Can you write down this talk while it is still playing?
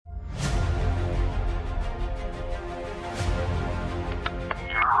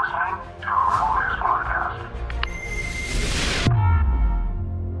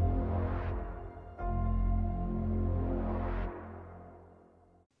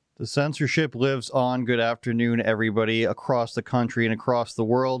The censorship lives on. Good afternoon, everybody across the country and across the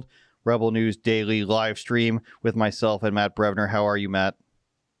world. Rebel News Daily live stream with myself and Matt Brevner. How are you, Matt?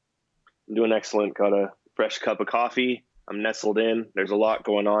 I'm doing excellent. Got a fresh cup of coffee. I'm nestled in. There's a lot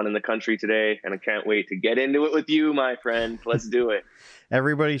going on in the country today, and I can't wait to get into it with you, my friend. Let's do it.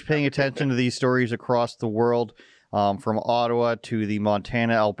 Everybody's paying attention to these stories across the world, from Ottawa to the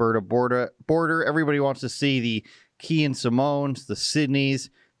Montana-Alberta border. Everybody wants to see the Kean Simones, the Sydneys,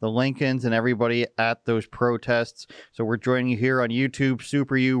 the Lincolns, and everybody at those protests. So we're joining you here on YouTube,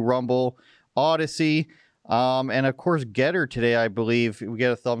 Super U, Rumble, Odyssey, and of course Getter today. I believe we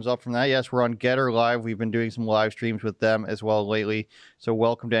get a thumbs up from that. Yes, we're on Getter Live. We've been doing some live streams with them as well lately. So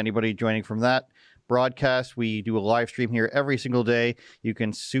welcome to anybody joining from that broadcast. We do a live stream here every single day. You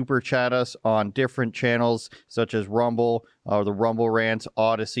can super chat us on different channels such as Rumble, the Rumble Rants,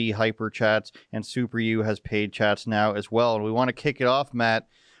 Odyssey, Hyper Chats, and Super U has paid chats now as well. And we want to kick it off, Matt,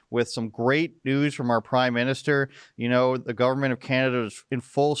 with some great news from our Prime Minister. You know, the government of Canada is in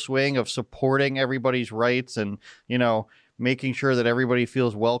full swing of supporting everybody's rights and, you know, making sure that everybody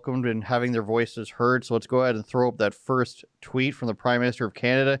feels welcomed and having their voices heard. So let's go ahead and throw up that first tweet from the Prime Minister of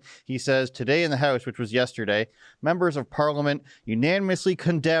Canada. He says, today in the House, which was yesterday, members of Parliament unanimously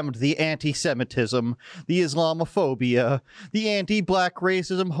condemned the anti-Semitism, the Islamophobia, the anti-black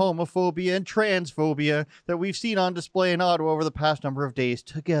racism, homophobia, and transphobia that we've seen on display in Ottawa over the past number of days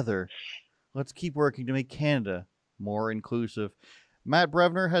together. Let's keep working to make Canada more inclusive. Matt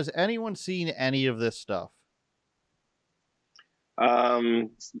Brevner, has anyone seen any of this stuff?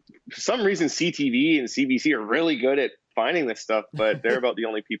 For some reason, CTV and CBC are really good at finding this stuff, but they're about the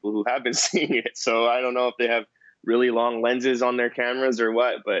only people who have been seeing it. So I don't know if they have really long lenses on their cameras or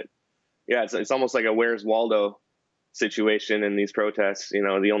what, but yeah, it's almost like a Where's Waldo situation in these protests. You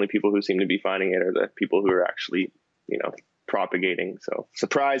know, the only people who seem to be finding it are the people who are actually, you know, propagating. So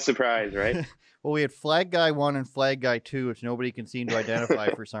surprise, surprise, right? Well, we had Flag Guy 1 and Flag Guy 2, which nobody can seem to identify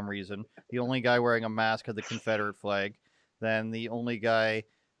for some reason. The only guy wearing a mask had the Confederate flag. Then the only guy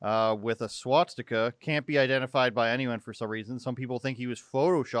with a swastika can't be identified by anyone for some reason. Some people think he was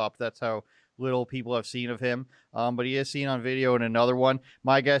photoshopped. That's how little people have seen of him. But he is seen on video in another one.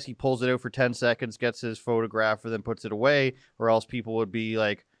 My guess, he pulls it out for 10 seconds, gets his photograph, and then puts it away, or else people would be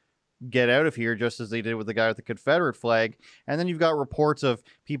like, get out of here, just as they did with the guy with the Confederate flag. And then you've got reports of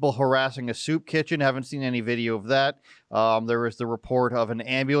people harassing a soup kitchen. Haven't seen any video of that. There was the report of an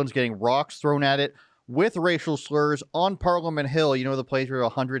ambulance getting rocks thrown at it with racial slurs on Parliament Hill, you know, the place where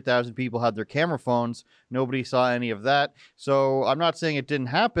 100,000 people had their camera phones. Nobody saw any of that. So I'm not saying it didn't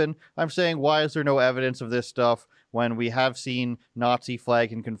happen. I'm saying, why is there no evidence of this stuff when we have seen Nazi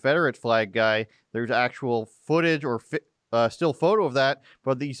flag and Confederate flag guy? There's actual footage or still photo of that,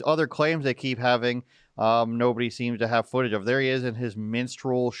 but these other claims they keep having, nobody seems to have footage of. There he is in his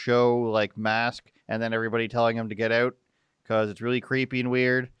minstrel show, like, mask, and then everybody telling him to get out because it's really creepy and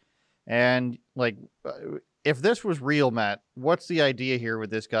weird. And, like, if this was real, Matt, what's the idea here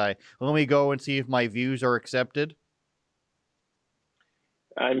with this guy? Let me go and see if my views are accepted.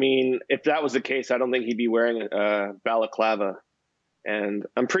 I mean, if that was the case, I don't think he'd be wearing a balaclava. And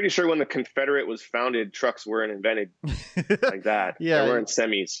I'm pretty sure when the Confederate was founded, trucks weren't invented like that. Yeah, they weren't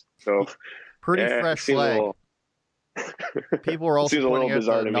semis. So pretty fresh flag. People are also pointing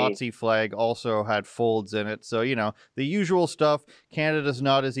out the Nazi flag also had folds in it. So, you know, the usual stuff. Canada's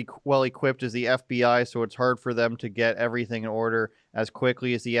not as well equipped as the FBI, so it's hard for them to get everything in order as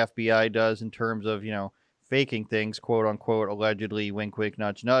quickly as the FBI does in terms of, you know, faking things, quote unquote, allegedly, wink, wink,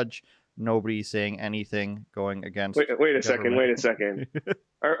 nudge, nudge. Nobody's saying anything going against. Wait a second.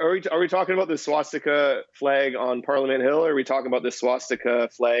 Are we talking about the swastika flag on Parliament Hill, or are we talking about the swastika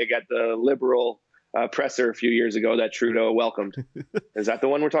flag at the Liberal presser a few years ago that Trudeau welcomed? Is that the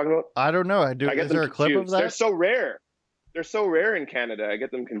one we're talking about? I don't know. Is there a clip of that? They're so rare. They're so rare in Canada. I get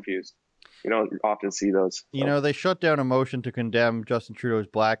them confused. You don't often see those. So. You know, they shut down a motion to condemn Justin Trudeau's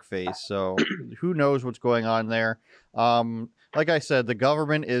blackface. So who knows what's going on there? Like I said, the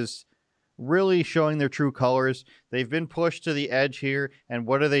government is really showing their true colors. They've been pushed to the edge here, and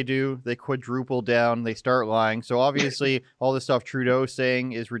what do? They quadruple down. They start lying. So obviously, all the stuff Trudeau's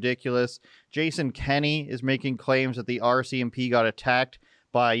saying is ridiculous. Jason Kenney is making claims that the RCMP got attacked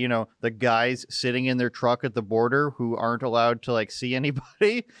by, you know, the guys sitting in their truck at the border who aren't allowed to, like, see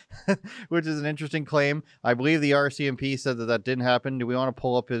anybody, which is an interesting claim. I believe the RCMP said that didn't happen. Do we want to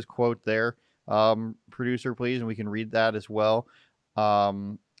pull up his quote there, producer, please, and we can read that as well.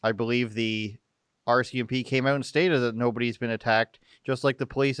 I believe the RCMP came out and stated that nobody's been attacked, just like the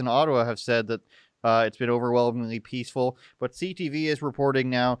police in Ottawa have said that it's been overwhelmingly peaceful. But CTV is reporting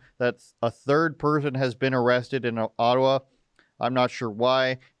now that a third person has been arrested in Ottawa. I'm not sure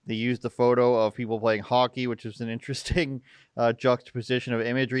why. They used the photo of people playing hockey, which is an interesting juxtaposition of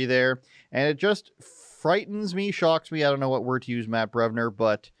imagery there. And it just frightens me, shocks me. I don't know what word to use, Matt Brevner,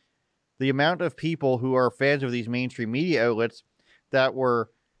 but the amount of people who are fans of these mainstream media outlets that were,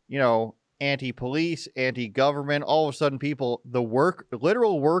 anti-police, anti-government, all of a sudden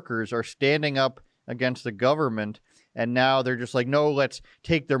literal workers are standing up against the government. And now they're just like, no, let's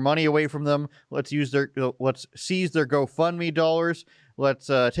take their money away from them. Let's seize their GoFundMe dollars. Let's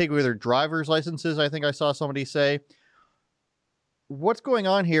take away their driver's licenses. I think I saw somebody say. What's going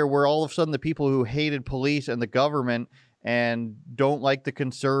on here where all of a sudden the people who hated police and the government and don't like the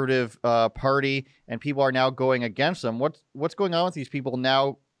conservative party and people are now going against them? What's going on with these people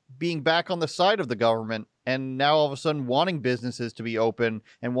now being back on the side of the government and now all of a sudden wanting businesses to be open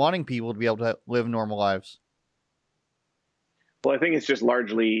and wanting people to be able to live normal lives? Well, I think it's just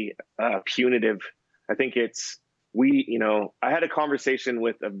largely punitive. I think I had a conversation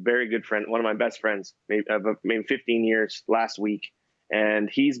with a very good friend, one of my best friends, maybe 15 years last week. And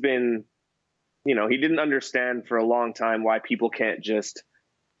he's been, he didn't understand for a long time why people can't just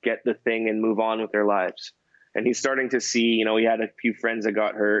get the thing and move on with their lives. And he's starting to see, he had a few friends that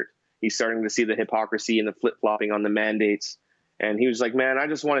got hurt. He's starting to see the hypocrisy and the flip-flopping on the mandates. And he was like, man, I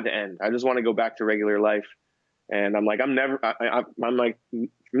just wanted to end. I just want to go back to regular life. And I'm like, I'm like,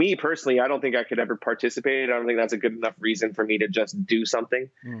 me personally, I don't think I could ever participate. I don't think that's a good enough reason for me to just do something.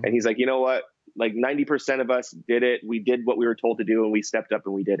 And he's like, you know what? Like 90% of us did it. We did what we were told to do and we stepped up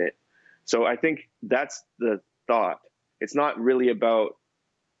and we did it. So I think that's the thought. It's not really about,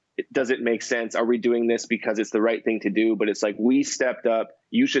 does it make sense? Are we doing this because it's the right thing to do? But it's like, we stepped up,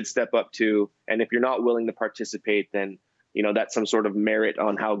 you should step up too. And if you're not willing to participate, then that's some sort of merit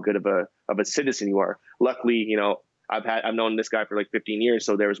on how good of a citizen you are. Luckily, I've known this guy for like 15 years,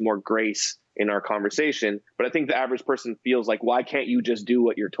 so there was more grace in our conversation. But I think the average person feels like, why can't you just do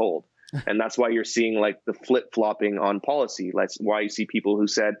what you're told? And that's why you're seeing like the flip-flopping on policy. That's why you see people who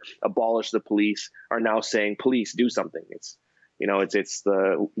said abolish the police are now saying police do something. It's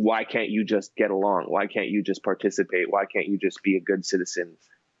the why can't you just get along? Why can't you just participate? Why can't you just be a good citizen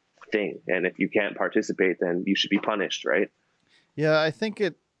thing? And if you can't participate, then you should be punished, right? Yeah, I think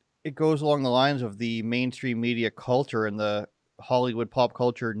it goes along the lines of the mainstream media culture and the Hollywood pop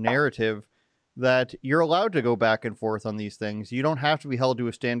culture narrative that you're allowed to go back and forth on these things. You don't have to be held to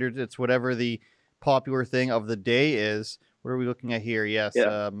a standard. It's whatever the popular thing of the day is. What are we looking at here? Yes,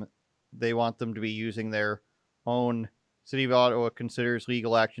 yeah. They want them to be using their own. City of Ottawa considers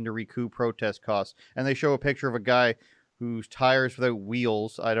legal action to recoup protest costs. And they show a picture of a guy whose tires without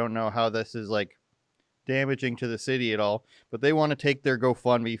wheels. I don't know how this is like damaging to the city at all, but they want to take their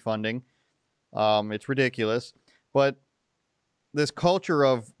GoFundMe funding. It's ridiculous. But this culture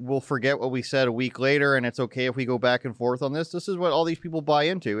of we'll forget what we said a week later and it's okay if we go back and forth on this. This is what all these people buy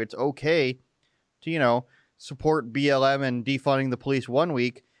into. It's okay to, support BLM and defunding the police one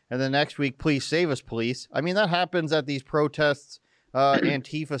week and the next week, please save us, police. I mean, that happens at these protests,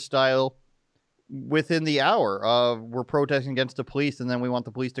 Antifa style, within the hour. We're protesting against the police and then we want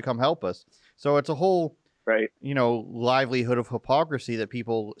the police to come help us. So it's a whole, right, livelihood of hypocrisy that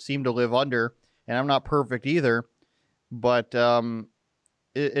people seem to live under. And I'm not perfect either. But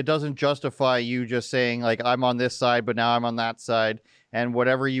it doesn't justify you just saying, like, I'm on this side, but now I'm on that side. And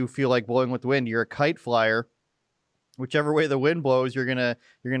whatever you feel like blowing with the wind, you're a kite flyer. Whichever way the wind blows, you're gonna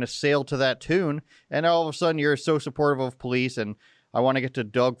sail to that tune. And all of a sudden, you're so supportive of police. And I want to get to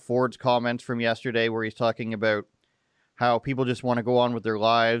Doug Ford's comments from yesterday where he's talking about how people just want to go on with their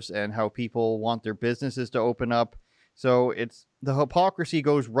lives and how people want their businesses to open up. So it's the hypocrisy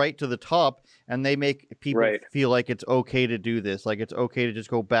goes right to the top and they make people feel like it's okay to do this. Like it's okay to just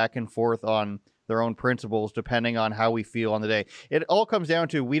go back and forth on their own principles depending on how we feel on the day. It all comes down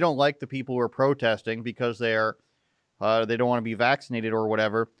to we don't like the people who are protesting because they don't want to be vaccinated or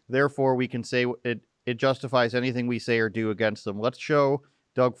whatever. Therefore, we can say it justifies anything we say or do against them. Let's show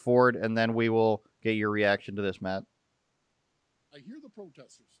Doug Ford and then we will get your reaction to this, Matt. I hear the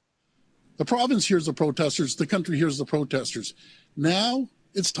protesters. The province hears the protesters. The country hears the protesters. Now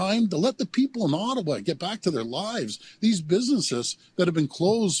it's time to let the people in Ottawa get back to their lives. These businesses that have been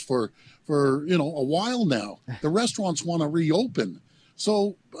closed for a while now, the restaurants want to reopen.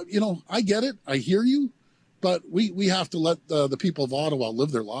 So, I get it. I hear you. But we have to let the people of Ottawa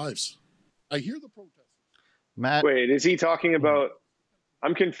live their lives. I hear the protesters. Matt. Wait, is he talking about...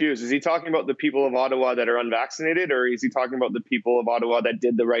 I'm confused. Is he talking about the people of Ottawa that are unvaccinated, or is he talking about the people of Ottawa that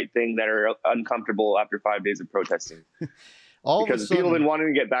did the right thing that are uncomfortable after 5 days of protesting? Because people have been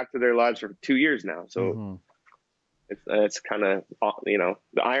wanting to get back to their lives for 2 years now. So it's kind of, the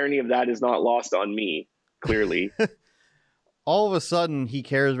irony of that is not lost on me, clearly. all of a sudden he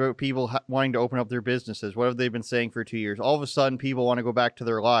cares about people wanting to open up their businesses. What have they been saying for 2 years? All of a sudden people want to go back to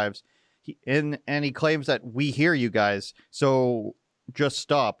their lives. And he claims that we hear you guys, so just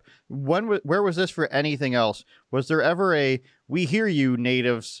stop. Where was this for anything else? Was there ever a we hear you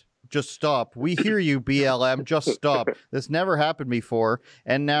natives, just stop? We hear you BLM, just stop. This never happened before.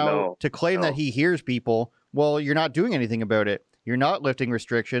 And now to claim that he hears people, well, you're not doing anything about it. You're not lifting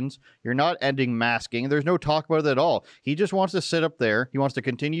restrictions. You're not ending masking. There's no talk about it at all. He just wants to sit up there. He wants to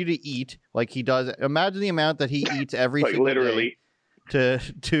continue to eat like he does. Imagine the amount that he eats every like single literally. day.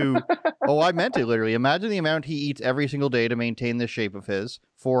 I meant it literally. Imagine the amount he eats every single day to maintain this shape of his,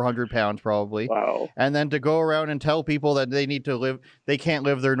 400 pounds probably. Wow. And then to go around and tell people that they can't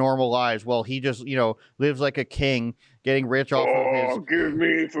live their normal lives. Well, he just, lives like a king, getting rich off of his... give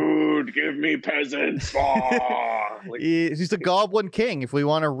me food, give me peasants. He's the Goblin King. If we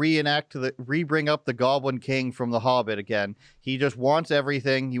want to re-bring up the Goblin King from The Hobbit again, he just wants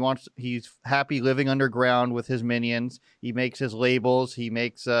everything. He's happy living underground with his minions. He makes his labels. He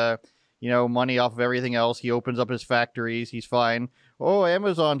makes, money off of everything else. He opens up his factories. He's fine. Oh,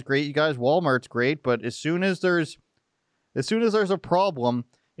 Amazon's great, you guys. Walmart's great. But as soon as there's a problem,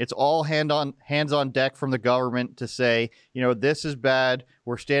 it's all hands on deck from the government to say, this is bad.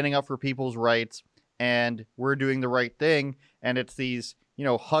 We're standing up for people's rights. And we're doing the right thing. And it's these,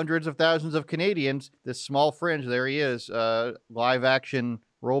 hundreds of thousands of Canadians, this small fringe, there he is, live action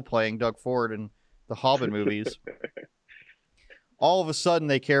role-playing Doug Ford in the Hobbit movies. All of a sudden,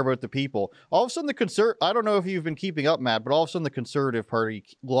 they care about the people. All of a sudden, I don't know if you've been keeping up, Matt, but all of a sudden, the Conservative Party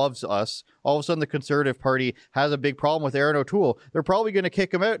loves us. All of a sudden, the Conservative Party has a big problem with Aaron O'Toole. They're probably going to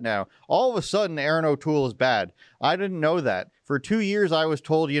kick him out now. All of a sudden, Aaron O'Toole is bad. I didn't know that. For 2 years, I was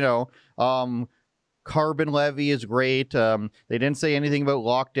told, carbon levy is great. They didn't say anything about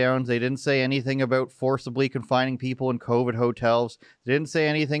lockdowns. They didn't say anything about forcibly confining people in COVID hotels. They didn't say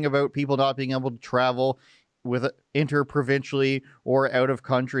anything about people not being able to travel with interprovincially or out of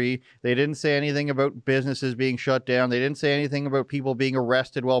country. They didn't say anything about businesses being shut down. They didn't say anything about people being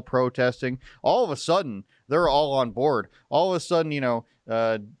arrested while protesting. All of a sudden, they're all on board. All of a sudden,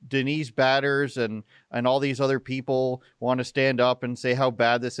 Denise Batters and all these other people want to stand up and say how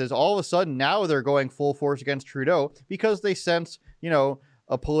bad this is. All of a sudden, now they're going full force against Trudeau because they sense,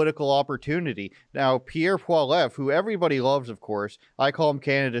 a political opportunity. Now, Pierre Poilievre, who everybody loves, of course, I call him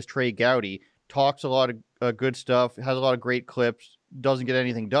Canada's Trey Gowdy, talks a lot of good stuff, has a lot of great clips, doesn't get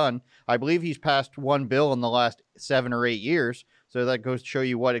anything done. I believe he's passed one bill in the last 7 or 8 years. So that goes to show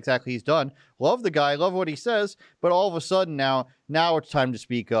you what exactly he's done. Love the guy, love what he says, but all of a sudden now it's time to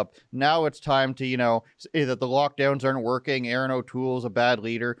speak up. Now it's time to, say that the lockdowns aren't working, Aaron O'Toole's a bad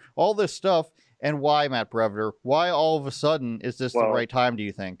leader, all this stuff. And why, Matt Breviter? Why all of a sudden is this the right time, do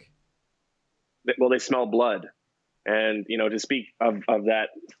you think? Well, they smell blood. And, to speak of that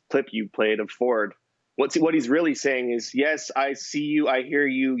clip you played of Ford, what he's really saying is, yes, I see you, I hear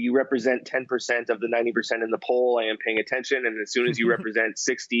you, you represent 10% of the 90% in the poll, I am paying attention, and as soon as you represent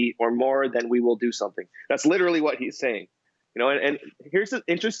 60 or more, then we will do something. That's literally what he's saying. And here's the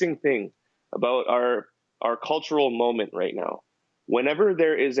interesting thing about our cultural moment right now. Whenever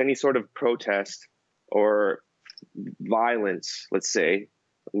there is any sort of protest or violence, let's say,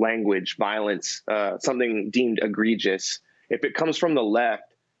 language, violence, something deemed egregious, if it comes from the left,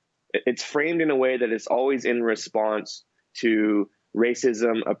 it's framed in a way that it's always in response to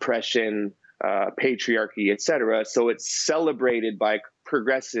racism, oppression, patriarchy, etc. So it's celebrated by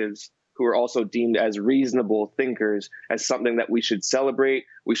progressives who are also deemed as reasonable thinkers as something that we should celebrate,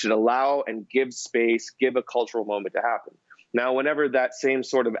 we should allow and give space, give a cultural moment to happen. Now, whenever that same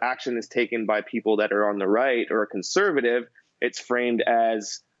sort of action is taken by people that are on the right or a conservative, it's framed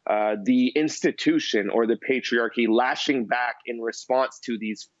as the institution or the patriarchy lashing back in response to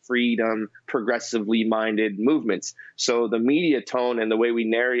these freedom, progressively minded movements. So the media tone and the way we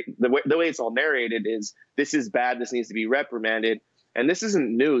narrate, the way it's all narrated is, this is bad, this needs to be reprimanded. And this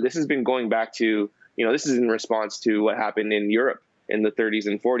isn't new. This has been going back to, this is in response to what happened in Europe in the 30s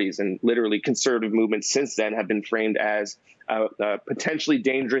and 40s. And literally conservative movements since then have been framed as a potentially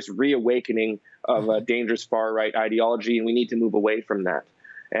dangerous reawakening of a dangerous far-right ideology. And we need to move away from that.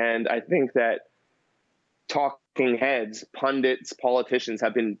 And I think that talking heads, pundits, politicians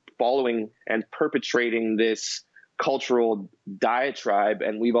have been following and perpetrating this cultural diatribe,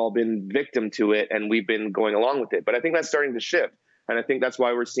 and we've all been victim to it, and we've been going along with it. But I think that's starting to shift. And I think that's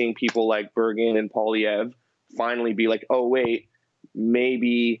why we're seeing people like Bergen and Poilievre finally be like, oh, wait,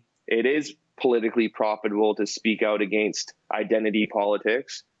 maybe it is politically profitable to speak out against identity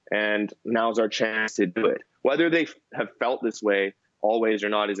politics, and now's our chance to do it. Whether they have felt this way always or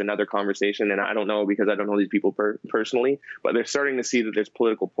not is another conversation. And I don't know because I don't know these people personally, but they're starting to see that there's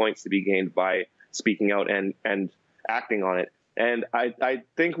political points to be gained by speaking out and acting on it. And I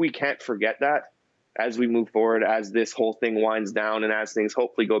think we can't forget that as we move forward, as this whole thing winds down and as things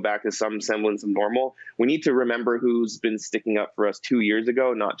hopefully go back to some semblance of normal. We need to remember who's been sticking up for us 2 years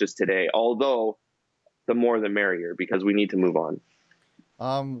ago, not just today, although the more the merrier, because we need to move on.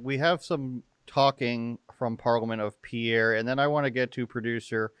 We have some talking from Parliament of Pierre, and then I want to get to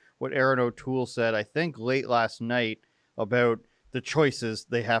producer what Aaron O'Toole said, I think late last night, about the choices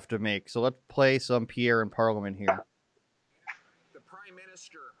they have to make. So let's play some Pierre in Parliament here. The Prime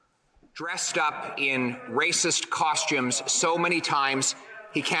Minister dressed up in racist costumes so many times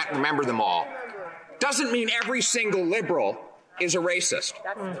he can't remember them all. Doesn't mean every single Liberal is a racist.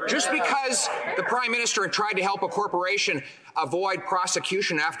 Just because the Prime Minister had tried to help a corporation avoid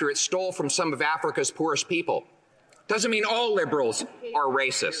prosecution after it stole from some of Africa's poorest people doesn't mean all Liberals are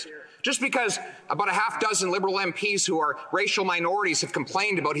racist. Just because about a half dozen Liberal MPs who are racial minorities have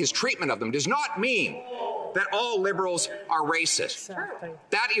complained about his treatment of them does not mean that all Liberals are racist.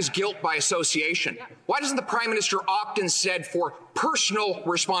 That is guilt by association. Why doesn't the Prime Minister opt instead for personal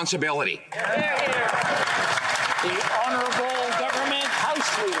responsibility? The Honourable Government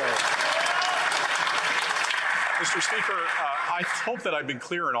House Leader. Mr. Speaker, I hope that I've been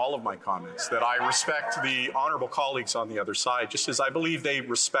clear in all of my comments, that I respect the honourable colleagues on the other side, just as I believe they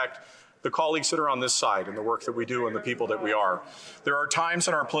respect the colleagues that are on this side and the work that we do and the people that we are. There are times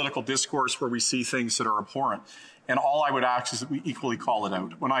in our political discourse where we see things that are abhorrent, and all I would ask is that we equally call it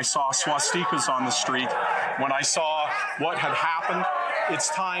out. When I saw swastikas on the street, when I saw what had happened, it's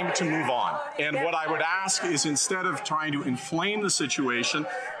time to move on. And what I would ask is, instead of trying to inflame the situation,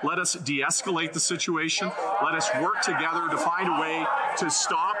 let us de-escalate the situation. Let us work together to find a way to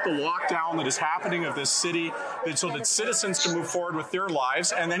stop the lockdown that is happening of this city, so that citizens can move forward with their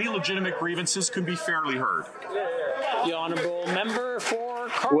lives and any legitimate grievances can be fairly heard. The Honourable Member for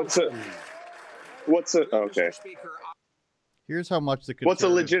Carleton. Okay. Here's how much the What's a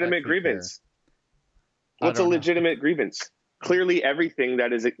legitimate grievance? What's a legitimate grievance? Clearly, everything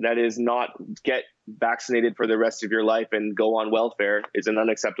that is not get vaccinated for the rest of your life and go on welfare is an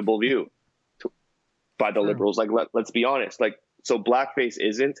unacceptable view by the Liberals. Like, let's be honest. Like, so blackface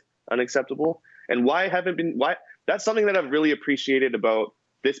isn't unacceptable. And why? That's something that I've really appreciated about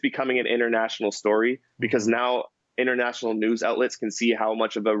this becoming an international story, because now international news outlets can see how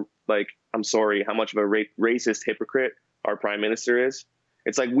much of a racist hypocrite our prime minister is.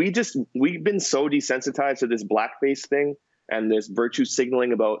 It's like we've been so desensitized to this blackface thing and this virtue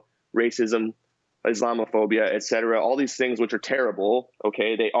signaling about racism, Islamophobia, etc. All these things which are terrible.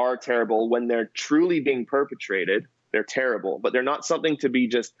 Okay, they are terrible when they're truly being perpetrated. They're terrible, but they're not something to be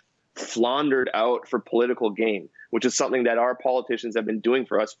just floundered out for political gain, which is something that our politicians have been doing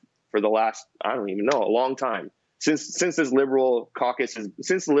for us for the last, I don't even know, a long time. Since this liberal caucus,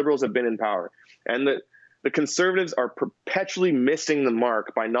 since the Liberals have been in power. And the Conservatives are perpetually missing the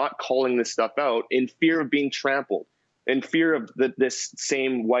mark by not calling this stuff out in fear of being trampled, in fear of this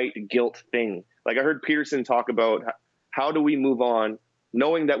same white guilt thing. Like, I heard Peterson talk about how do we move on,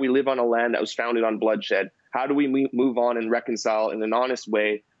 knowing that we live on a land that was founded on bloodshed. How do we move on and reconcile in an honest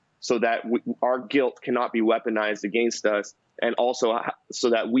way so that our guilt cannot be weaponized against us, and also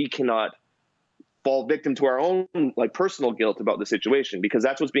so that we cannot fall victim to our own personal guilt about the situation, because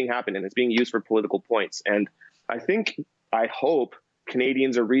that's what's being happening. It's being used for political points. And I hope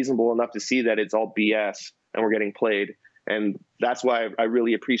Canadians are reasonable enough to see that it's all BS and we're getting played. And that's why I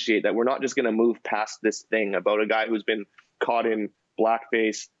really appreciate that we're not just going to move past this thing about a guy who's been caught in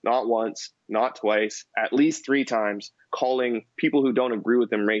blackface, not once, not twice, at least 3 times, calling people who don't agree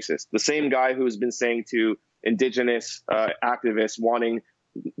with him racist. The same guy who has been saying to Indigenous activists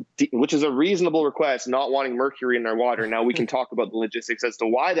which is a reasonable request, not wanting mercury in their water. Now we can talk about the logistics as to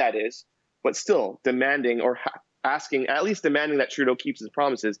why that is, but still demanding or asking, at least demanding that Trudeau keeps his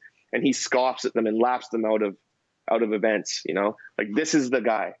promises, and he scoffs at them and laughs them out of events. This is the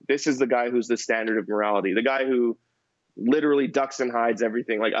guy. This is the guy who's the standard of morality. The guy who literally ducks and hides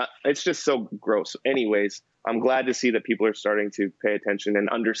everything. It's just so gross. Anyways, I'm glad to see that people are starting to pay attention and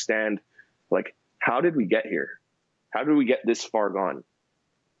understand, how did we get here? How did we get this far gone?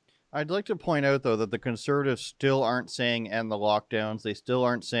 I'd like to point out, though, that the Conservatives still aren't saying end the lockdowns. They still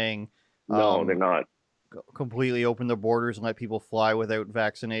aren't saying no, they're not completely open the borders and let people fly without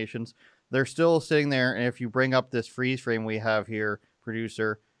vaccinations. They're still sitting there, and if you bring up this freeze frame we have here,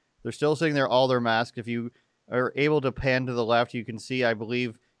 producer, they're still sitting there, all their masks. If you are able to pan to the left, you can see, I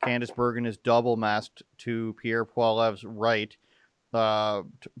believe, Candice Bergen is double masked to Pierre Poilievre's right.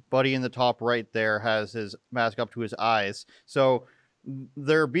 Buddy in the top right there has his mask up to his eyes. So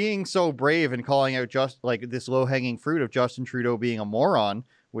they're being so brave and calling out just like this low-hanging fruit of Justin Trudeau being a moron,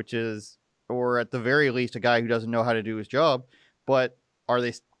 which is, or at the very least, a guy who doesn't know how to do his job. But are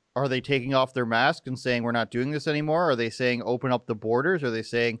they taking off their mask and saying we're not doing this anymore? Are they saying open up the borders? Are they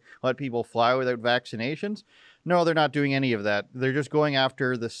saying let people fly without vaccinations? No, they're not doing any of that. They're just going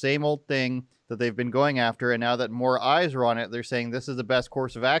after the same old thing that they've been going after, and now that more eyes are on it, they're saying this is the best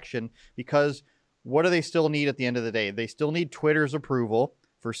course of action. Because what do they still need at the end of the day? They still need Twitter's approval.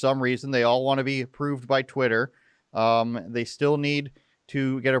 For some reason, they all want to be approved by Twitter. They still need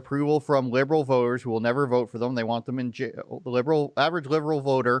to get approval from liberal voters who will never vote for them. They want them in jail. The average liberal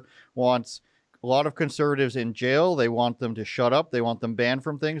voter wants a lot of conservatives in jail. They want them to shut up. They want them banned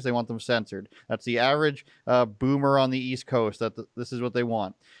from things. They want them censored. That's the average boomer on the East Coast. This is what they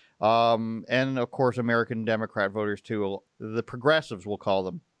want. And of course, American Democrat voters too. The progressives, we'll call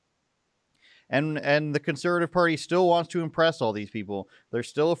them. And the Conservative Party still wants to impress all these people. They're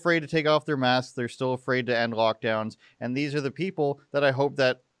still afraid to take off their masks. They're still afraid to end lockdowns. And these are the people that I hope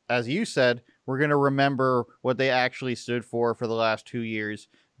that, as you said, we're going to remember what they actually stood for the last 2 years,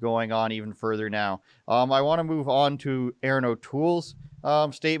 going on even further now. I want to move on to Erin O'Toole's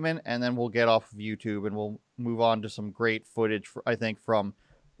statement, and then we'll get off of YouTube and we'll move on to some great footage, I think, from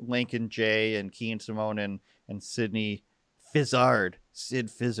Lincoln Jay and Kean Simone and Sydney Fizzard.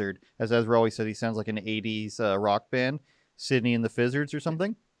 Sid Fizzard. As Ezra always said, he sounds like an 80s rock band. Sydney and the Fizzards or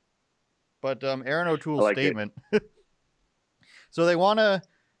something. But Erin O'Toole's statement. So they want to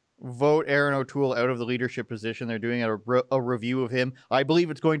vote Erin O'Toole out of the leadership position. They're doing a review of him. I believe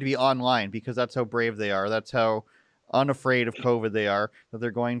it's going to be online because that's how brave they are. That's how unafraid of COVID they are, that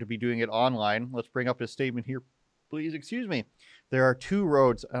they're going to be doing it online. Let's bring up his statement here. Please excuse me. There are two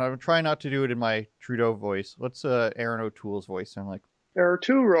roads, and I'm trying not to do it in my Trudeau voice. What's Erin O'Toole's voice sound like? There are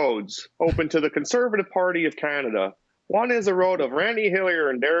two roads open to the Conservative Party of Canada. One is a road of Randy Hillier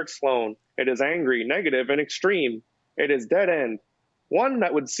and Derek Sloan. It is angry, negative, and extreme. It is dead end. One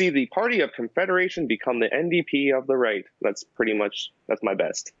that would see the Party of Confederation become the NDP of the right. That's my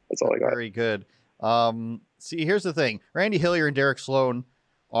best. That's all I got. Very good. See, here's the thing. Randy Hillier and Derek Sloan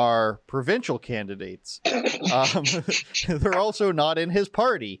are provincial candidates. They're also not in his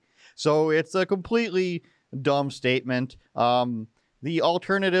party. So it's a completely dumb statement. The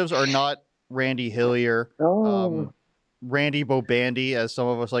alternatives are not Randy Hillier, Randy Bobandy, as some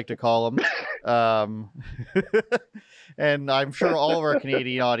of us like to call him. And I'm sure all of our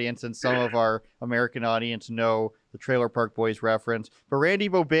Canadian audience and some of our American audience know the Trailer Park Boys reference. But Randy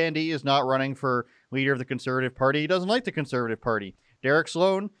Bobandy is not running for leader of the Conservative Party. He doesn't like the Conservative Party. Derek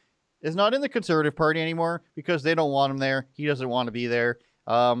Sloan is not in the Conservative Party anymore because they don't want him there. He doesn't want to be there.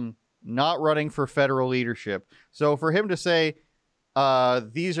 Not running for federal leadership. So for him to say,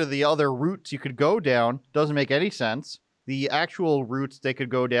 these are the other routes you could go down, doesn't make any sense. The actual routes they could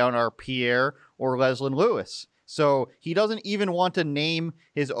go down are Pierre or Leslyn Lewis. So he doesn't even want to name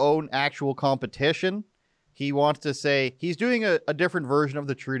his own actual competition. He wants to say he's doing a different version of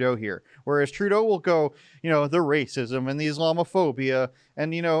the Trudeau here. Whereas Trudeau will go, the racism and the Islamophobia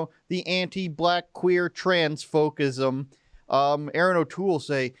and, the anti-black queer trans folkism. Erin O'Toole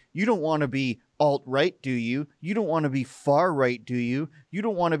say, you don't want to be alt-right, do you? You don't want to be far-right, do you? You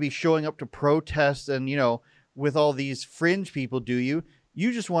don't want to be showing up to protests and, with all these fringe people, do you?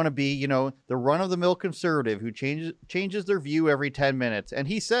 You just want to be, the run-of-the-mill conservative who changes their view every 10 minutes. And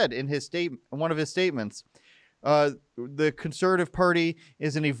he said in one of his statements, the Conservative Party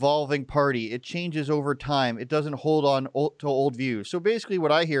is an evolving party. It changes over time. It doesn't hold on to old views. So basically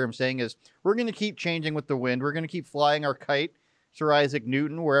what I hear him saying is, we're going to keep changing with the wind. We're going to keep flying our kite. Sir Isaac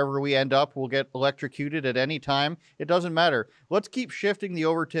Newton, wherever we end up, we'll get electrocuted at any time. It doesn't matter. Let's keep shifting the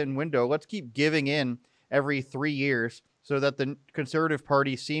Overton window. Let's keep giving in every 3 years so that the Conservative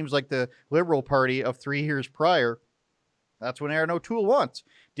Party seems like the Liberal Party of 3 years prior. That's what Erin O'Toole wants.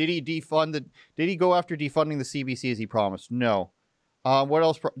 Did he go after defunding the CBC as he promised? No. What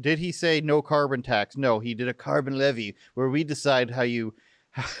else? Did he say no carbon tax? No, he did a carbon levy where we decide how you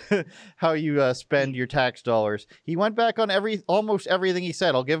spend your tax dollars. He went back on almost everything he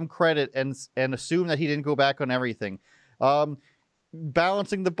said. I'll give him credit and assume that he didn't go back on everything.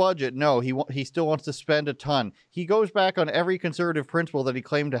 Balancing the budget. No, he still wants to spend a ton. He goes back on every conservative principle that he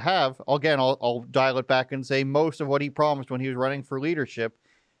claimed to have. Again, I'll dial it back and say most of what he promised when he was running for leadership.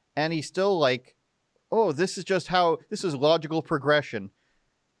 And he's still like, oh, this is logical progression.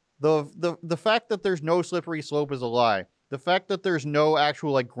 The fact that there's no slippery slope is a lie. The fact that there's no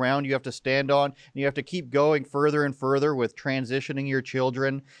actual like ground you have to stand on, and you have to keep going further and further with transitioning your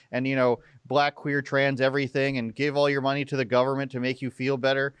children and, you know, black, queer, trans, everything, and give all your money to the government to make you feel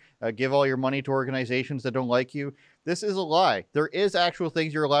better, give all your money to organizations that don't like you. This is a lie. There is actual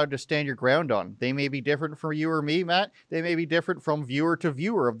things you're allowed to stand your ground on. They may be different from you or me, Matt. They may be different from viewer to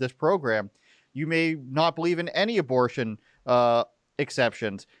viewer of this program. You may not believe in any abortion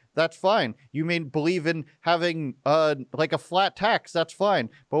exceptions. That's fine. You may believe in having like a flat tax. That's fine.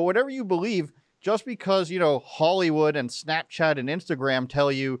 But whatever you believe, just because, you know, Hollywood and Snapchat and Instagram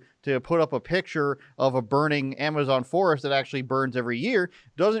tell you to put up a picture of a burning Amazon forest that actually burns every year,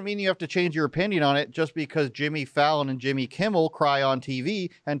 doesn't mean you have to change your opinion on it just because Jimmy Fallon and Jimmy Kimmel cry on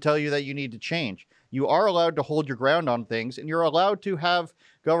TV and tell you that you need to change. You are allowed to hold your ground on things, and you're allowed to have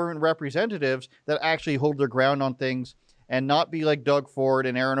government representatives that actually hold their ground on things and not be like Doug Ford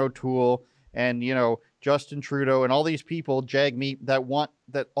and Aaron O'Toole and, you know, Justin Trudeau and all these people, Jagmeet,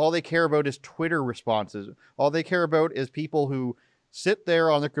 that all they care about is Twitter responses. All they care about is people who sit there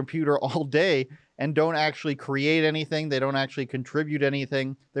on their computer all day and don't actually create anything. They don't actually contribute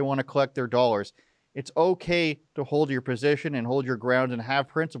anything. They want to collect their dollars. It's okay to hold your position and hold your ground and have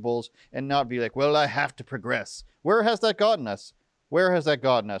principles and not be like, well, I have to progress. Where has that gotten us? Where has that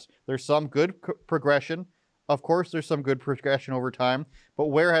gotten us? There's some good progression. Of course, there's some good progression over time, but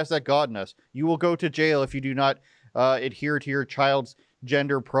where has that gotten us? You will go to jail if you do not adhere to your child's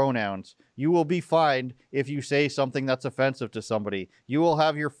gender pronouns. You will be fined if you say something that's offensive to somebody. You will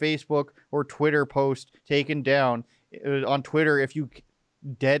have your Facebook or Twitter post taken down. On Twitter, if you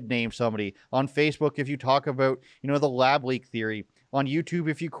dead name somebody. On Facebook, if you talk about, you know, the lab leak theory. On YouTube,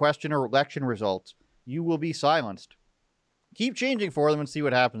 if you question election results, you will be silenced. Keep changing for them and see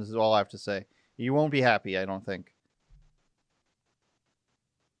what happens is all I have to say. You won't be happy, I don't think.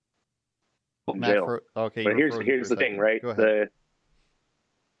 Jail. Okay, but here's the thing, right?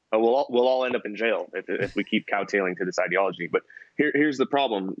 We'll all end up in jail if we keep cowtailing to this ideology. But here's the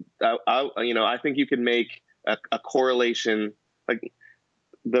problem. I think you can make a correlation. Like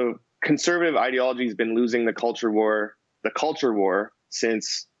the conservative ideology has been losing the culture war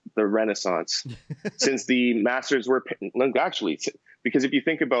since the Renaissance, since the masters were actually. Because if you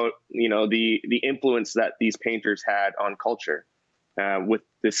think about, you know, the influence that these painters had on culture, with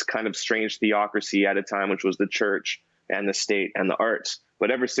this kind of strange theocracy at a time, which was the church and the state and the arts. But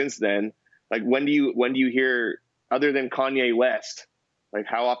ever since then, like when do you hear, other than Kanye West, like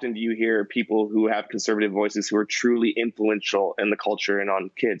how often do you hear people who have conservative voices who are truly influential in the culture and on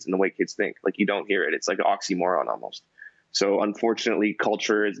kids and the way kids think? Like you don't hear it. It's like an oxymoron almost. So unfortunately,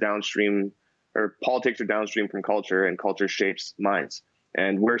 culture is downstream, or politics are downstream from culture, and culture shapes minds.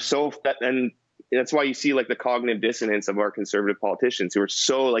 And and that's why you see like the cognitive dissonance of our conservative politicians who are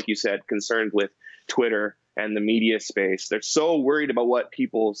so, like you said, concerned with Twitter and the media space. They're so worried about what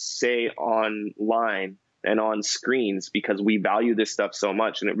people say online and on screens because we value this stuff so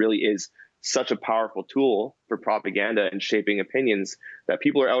much. And it really is such a powerful tool for propaganda and shaping opinions that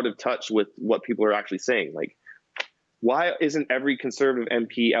people are out of touch with what people are actually saying. Like, why isn't every conservative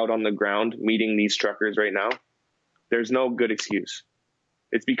MP out on the ground meeting these truckers right now? There's no good excuse.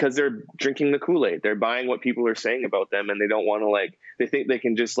 It's because they're drinking the Kool-Aid. They're buying what people are saying about them, and they don't want to they think they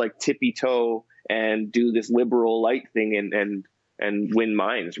can just tippy toe and do this liberal light thing and win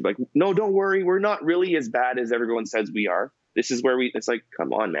minds. Like, no, don't worry. We're not really as bad as everyone says we are. This is where it's like,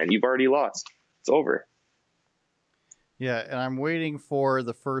 come on, man, you've already lost. It's over. Yeah, and I'm waiting for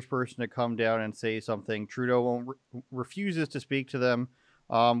the first person to come down and say something. Trudeau refuses to speak to them.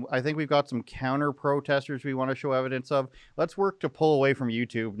 I think we've got some counter protesters we want to show evidence of. Let's work to pull away from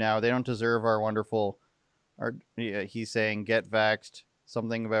YouTube now. They don't deserve our wonderful, he's saying get vaxxed,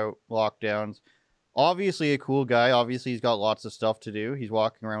 something about lockdowns. Obviously a cool guy. Obviously he's got lots of stuff to do. He's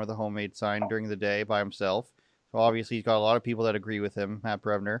walking around with a homemade sign during the day by himself. So obviously he's got a lot of people that agree with him, Matt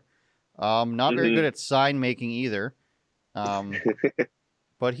Brevner. Not very good at sign making either.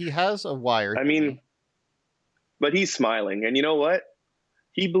 But he has a wire. I mean, but he's smiling, and you know what?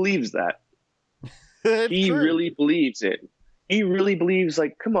 He believes that. He true. Really believes it. He really believes,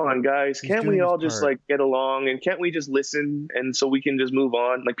 like, come on, guys, can't we all just get along, and can't we just listen, and so we can just move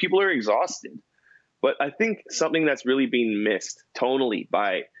on? Like, people are exhausted. But I think something that's really being missed tonally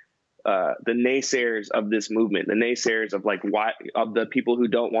by the naysayers of this movement, the naysayers of of the people who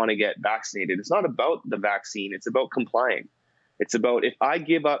don't want to get vaccinated. It's not about the vaccine. It's about complying. It's about, if I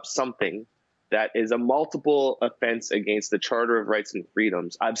give up something that is a multiple offense against the Charter of Rights and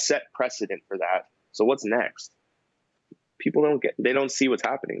Freedoms, I've set precedent for that. So what's next? People they don't see what's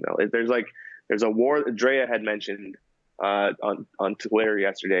happening though. There's a war. Drea had mentioned on Twitter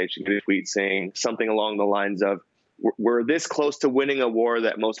yesterday. She did a tweet saying something along the lines of, we're this close to winning a war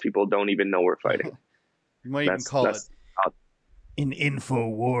that most people don't even know we're fighting. You might even call it an info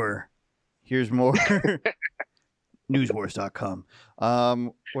war. Here's more. Newswars.com.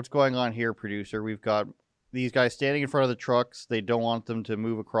 What's going on here, producer? We've got these guys standing in front of the trucks. They don't want them to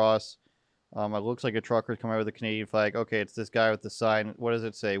move across. It looks like a trucker's coming out with a Canadian flag. Okay, it's this guy with the sign. What does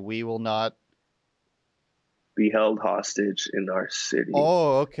it say? We will not be held hostage in our city.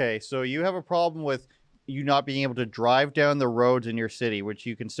 Oh, okay. So you have a problem with you not being able to drive down the roads in your city, which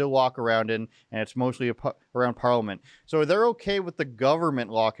you can still walk around in, and it's mostly around Parliament. So they're okay with the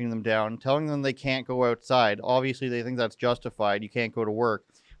government locking them down, telling them they can't go outside. Obviously, they think that's justified. You can't go to work.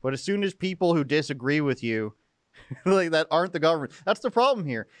 But as soon as people who disagree with you, like that aren't the government, that's the problem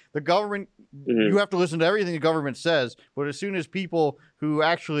here. The government, you have to listen to everything the government says, but as soon as people who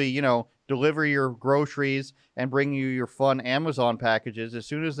actually, you know, deliver your groceries and bring you your fun Amazon packages, as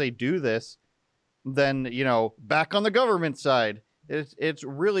soon as they do this, then, you know, back on the government side. It's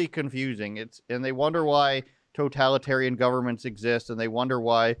really confusing. And they wonder why totalitarian governments exist, and they wonder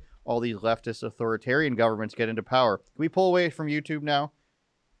why all these leftist authoritarian governments get into power. Can we pull away from YouTube now?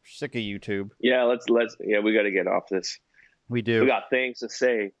 Sick of YouTube. Yeah, let's we got to get off this. We do. We got things to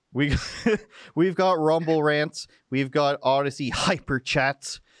say. We've got Rumble rants. We've got Odyssey hyper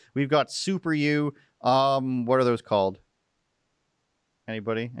chats. We've got Super U. What are those called?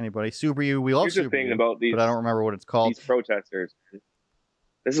 Anybody? Super U. We love Here's Super the thing U, about these, but I don't remember what it's called. These protesters.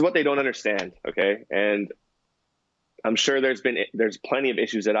 This is what they don't understand, okay? And I'm sure there's plenty of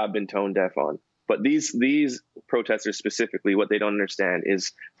issues that I've been tone deaf on. But these protesters specifically, what they don't understand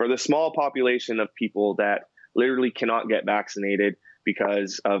is for the small population of people that literally cannot get vaccinated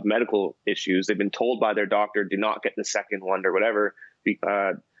because of medical issues, they've been told by their doctor, do not get the second one or whatever.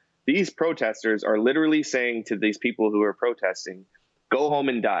 These protesters are literally saying to these people who are protesting, go home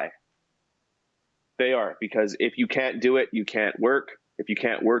and die. They are, because if you can't do it, you can't work. If you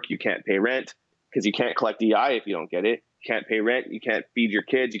can't work, you can't pay rent, because you can't collect EI if you don't get it. You can't pay rent. You can't feed your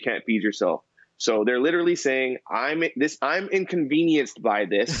kids. You can't feed yourself. So they're literally saying, I'm inconvenienced by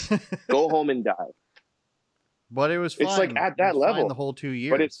this. Go home and die. But it was fine. It's like at that level the whole 2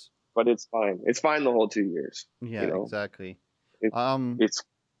 years. But it's fine. It's fine the whole 2 years. Yeah, you know? exactly. It's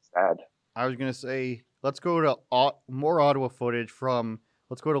sad. I was gonna say, let's go to more Ottawa footage from.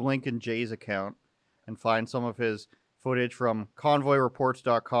 Let's go to Lincoln Jay's account and find some of his footage from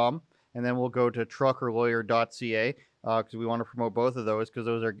convoyreports.com, and then we'll go to truckerlawyer.ca because we want to promote both of those because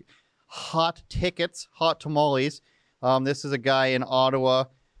those are hot tickets, hot tamales. This is a guy in Ottawa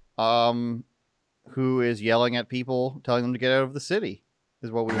who is yelling at people, telling them to get out of the city,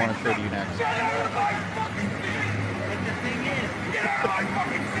 is what we want to show to you next.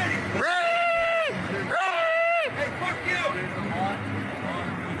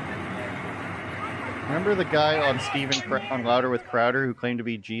 Remember the guy on on Louder with Crowder who claimed to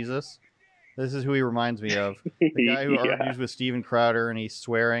be Jesus? This is who he reminds me of. The guy who argues with Steven Crowder and he's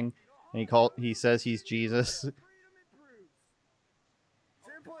swearing and he says he's Jesus.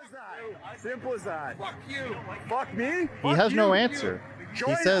 Simple as that. Fuck you. Fuck me. He has no answer.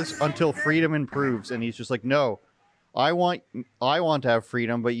 He says until freedom improves, and he's just like, no, I want to have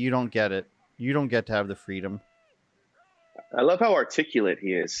freedom, but you don't get it. You don't get to have the freedom. I love how articulate he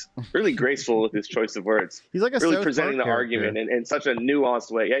is. Really graceful with his choice of words. He's like a really South presenting Park the argument in such a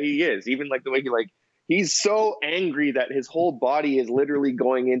nuanced way. Yeah, he is. Even like the way he's so angry that his whole body is literally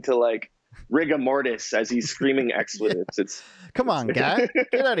going into like rigor mortis as he's screaming expletives. Come on, guy.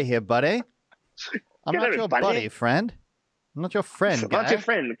 Get out of here, buddy. I'm not your buddy, friend. I'm not your friend, guy. I'm not your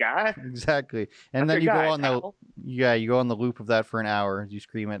friend, guy. Exactly. And then you go on the loop of that for an hour as you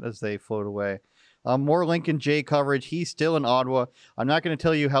scream it as they float away. More Lincoln Jay coverage. He's still in Ottawa. I'm not going to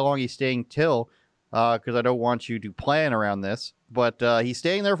tell you how long he's staying till, because I don't want you to plan around this. But he's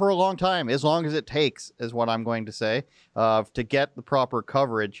staying there for a long time, as long as it takes, is what I'm going to say, to get the proper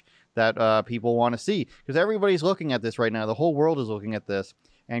coverage that people want to see. Because everybody's looking at this right now. The whole world is looking at this.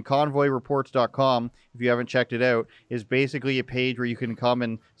 And convoyreports.com, if you haven't checked it out, is basically a page where you can come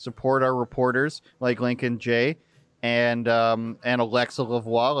and support our reporters like Lincoln Jay and Alexa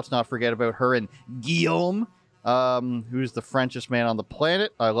Lavoie. Let's not forget about her and Guillaume, who's the Frenchest man on the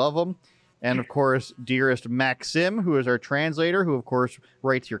planet. I love him. And, of course, dearest Maxim, who is our translator, who, of course,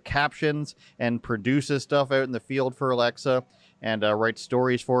 writes your captions and produces stuff out in the field for Alexa and writes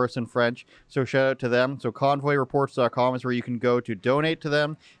stories for us in French. So shout out to them. So convoyreports.com is where you can go to donate to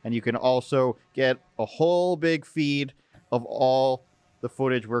them. And you can also get a whole big feed of all the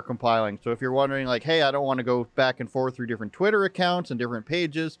footage we're compiling. So if you're wondering, like, hey, I don't want to go back and forth through different Twitter accounts and different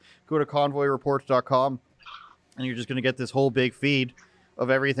pages, go to convoyreports.com and you're just going to get this whole big feed of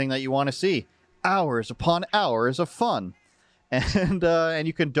everything that you want to see. hours upon hours of fun. And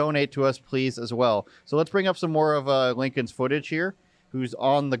you can donate to us, please, as well. So let's bring up some more of Lincoln's footage here, who's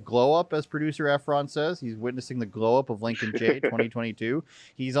on the glow up, as producer Efron says. He's witnessing the glow up of Lincoln J 2022.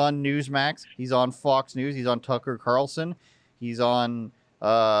 He's on Newsmax. He's on Fox News. He's on Tucker Carlson. He's on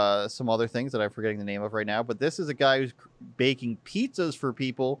some other things that I'm forgetting the name of right now. But this is a guy who's baking pizzas for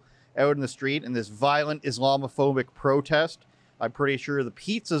people out in the street in this violent Islamophobic protest. I'm pretty sure the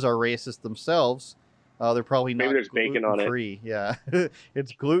pizzas are racist themselves. They're probably not there's bacon on it. gluten-free. Yeah,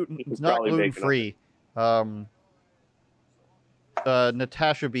 it's gluten. It's not probably gluten-free.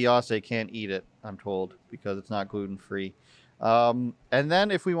 Natasha Biase can't eat it, I'm told, because it's not gluten-free. And then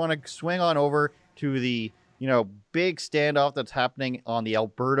if we want to swing on over to the, big standoff that's happening on the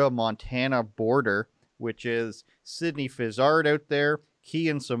Alberta-Montana border, which is Sydney Fizzard out there,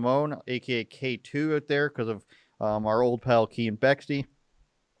 Kean Simone, aka K2 out there, because of our old pal Kean Bexley.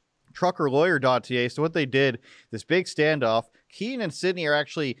 Truckerlawyer.ca. So what they did, this big standoff, Kean and Sydney are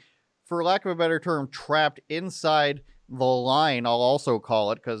actually, for lack of a better term, trapped inside the line, I'll also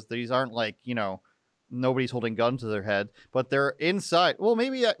call it, because these aren't like, nobody's holding guns to their head, but they're inside. Well,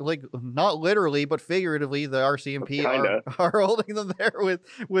 maybe like not literally, but figuratively, the RCMP are holding them there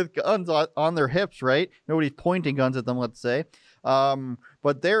with guns on their hips, right? Nobody's pointing guns at them, let's say.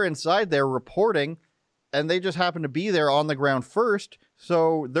 But they're inside there reporting, and they just happen to be there on the ground first.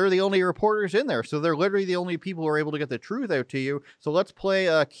 So they're the only reporters in there. So they're literally the only people who are able to get the truth out to you. So let's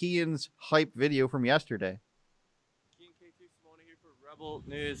play Kean's hype video from yesterday. Kean K2 Simone here for Rebel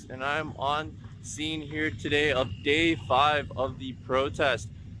News, and I'm on scene here today of day 5 of the protest.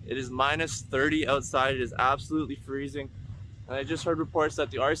 It is minus 30 outside. It is absolutely freezing. And I just heard reports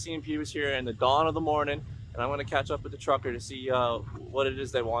that the RCMP was here in the dawn of the morning, and I'm going to catch up with the trucker to see what it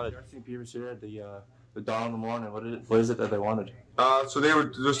is they wanted. The RCMP was here at the dawn of the morning. What is it that they wanted? So they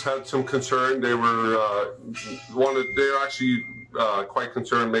just had some concern. They were actually quite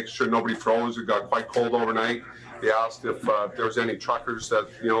concerned, making sure nobody froze. It got quite cold overnight. They asked if there was any truckers that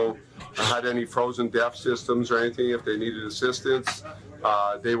had any frozen DEF systems or anything, if they needed assistance.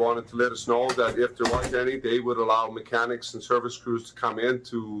 They wanted to let us know that if there was any, they would allow mechanics and service crews to come in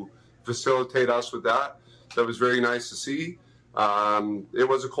to facilitate us with that. That was very nice to see. It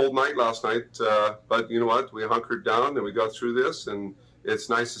was a cold night last night, but you know what? We hunkered down and we got through this, and it's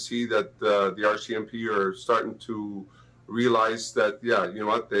nice to see that the RCMP are starting to realize that, yeah, you know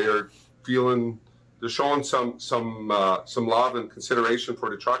what? They're showing some love and consideration for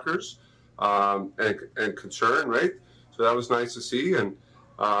the truckers and concern, right? So that was nice to see. And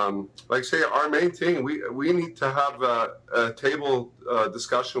like I say, our main thing, we need to have a table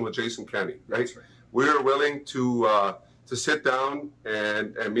discussion with Jason Kenney, right? We're willing to sit down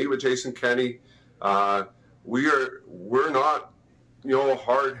and meet with Jason Kenney. We're not,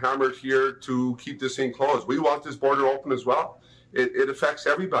 hard hammered here to keep this thing closed. We want this border open as well. It affects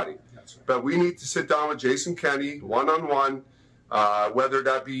everybody. But we need to sit down with Jason Kenney one-on-one, whether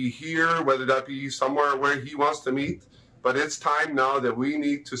that be here, whether that be somewhere where he wants to meet. But it's time now that we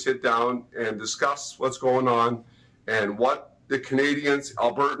need to sit down and discuss what's going on and what the Canadians,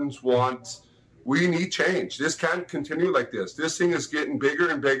 Albertans want. We need change. This can't continue like this. This thing is getting bigger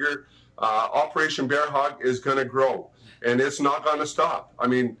and bigger. Operation Bear Hug is going to grow, and it's not going to stop. I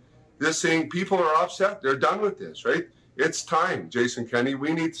mean, this thing, people are upset. They're done with this, right? It's time, Jason Kenney.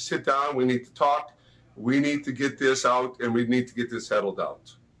 We need to sit down. We need to talk. We need to get this out, and we need to get this settled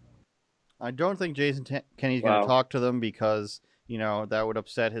out. I don't think Jason Kenney's going to talk to them because, that would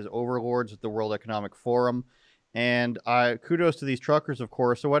upset his overlords at the World Economic Forum. And kudos to these truckers, of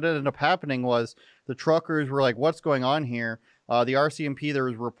course. So what ended up happening was the truckers were like, what's going on here? The RCMP, there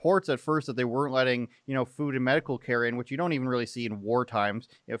was reports at first that they weren't letting, food and medical care in, which you don't even really see in war times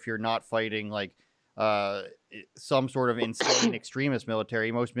if you're not fighting like some sort of insane extremist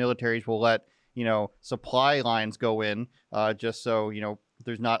military. Most militaries will let, supply lines go in just so,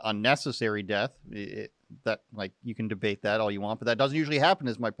 there's not unnecessary death. That, like, you can debate that all you want, but that doesn't usually happen,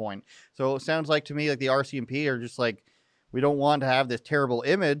 is my point. So it sounds like to me like the RCMP are just like, we don't want to have this terrible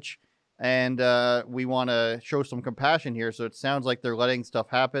image, and we want to show some compassion here. So it sounds like they're letting stuff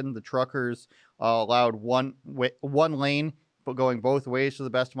happen. The truckers allowed one lane, but going both ways to the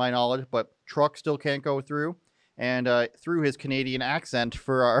best of my knowledge, but truck still can't go through. And through his Canadian accent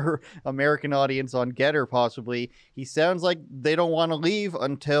for our American audience on Getter, possibly, he sounds like they don't want to leave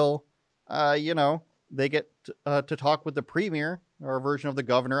until, they get to talk with the premier, or a version of the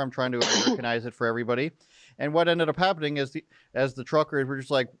governor. I'm trying to Americanize it for everybody. And what ended up happening is as the truckers were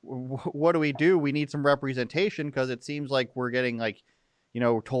just like, what do? We need some representation, because it seems like we're getting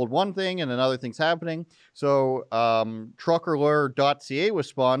told one thing and another thing's happening. So truckerlawyer.ca was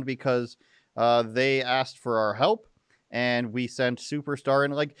spawned because they asked for our help, and we sent Superstar.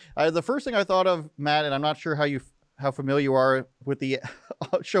 And like the first thing I thought of, Matt, and I'm not sure how familiar you are with the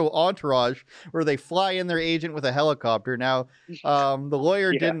show Entourage, where they fly in their agent with a helicopter. Now, the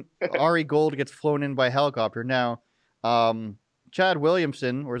lawyer didn't. Ari Gold gets flown in by helicopter. Now, Chad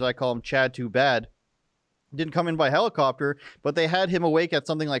Williamson, or as I call him, Chad Too Bad, didn't come in by helicopter, but they had him awake at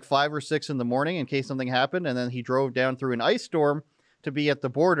something like 5 or 6 in the morning in case something happened, and then he drove down through an ice storm to be at the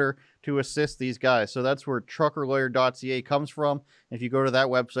border to assist these guys. So that's where truckerlawyer.ca comes from. If you go to that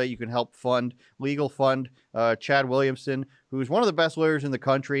website, you can help legal fund Chad Williamson, who's one of the best lawyers in the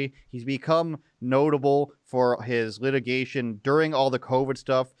country. He's become notable for his litigation during all the COVID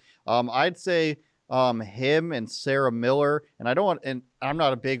stuff. I'd say him and Sarah Miller, and I'm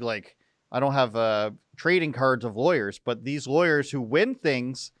not a big, I don't have trading cards of lawyers, but these lawyers who win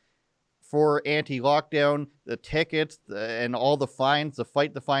things for anti-lockdown, the tickets, and all the fines, the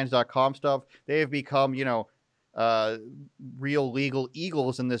fightthefines.com stuff, they have become, real legal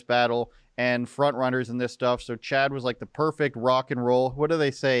eagles in this battle and front runners in this stuff. So Chad was like the perfect rock and roll. What do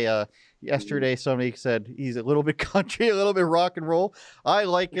they say? Yesterday, somebody said he's a little bit country, a little bit rock and roll. I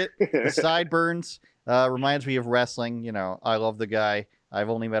like it. The sideburns reminds me of wrestling. I love the guy. I've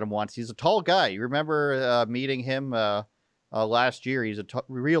only met him once. He's a tall guy. You remember meeting him last year? He's a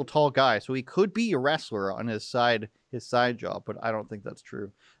real tall guy, so he could be a wrestler on his side job, but I don't think that's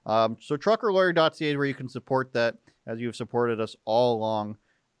true. So truckerlawyer.ca is where you can support that, as you've supported us all along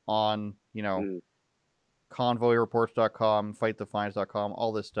on, convoyreports.com, fightthefines.com,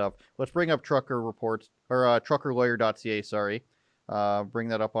 all this stuff. Let's bring up truckerlawyer.ca, sorry. Bring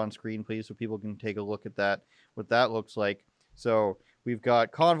that up on screen, please, so people can take a look at that, what that looks like. So we've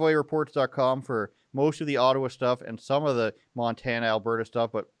got convoyreports.com for most of the Ottawa stuff and some of the Montana, Alberta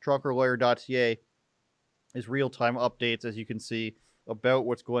stuff, but truckerlawyer.ca is real-time updates, as you can see, about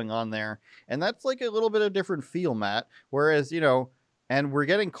what's going on there. And that's like a little bit of different feel, Matt. Whereas, and we're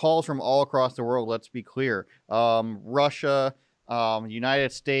getting calls from all across the world, let's be clear. Russia,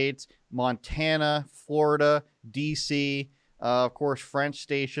 United States, Montana, Florida, D.C., of course, French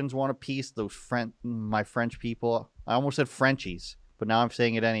stations want a piece. My French people. I almost said Frenchies, but now I'm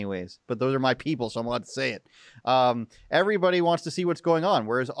saying it anyways. But those are my people, so I'm allowed to say it. Everybody wants to see what's going on,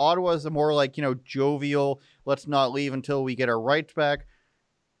 whereas Ottawa is a more jovial, let's not leave until we get our rights back.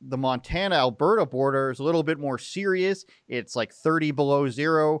 The Montana-Alberta border is a little bit more serious. It's like 30 below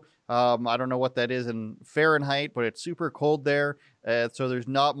zero. I don't know what that is in Fahrenheit, but it's super cold there. So there's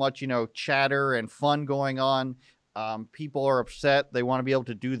not much, chatter and fun going on. People are upset. They want to be able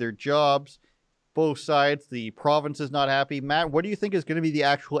to do their jobs. Both sides. The province is not happy. Matt, what do you think is going to be the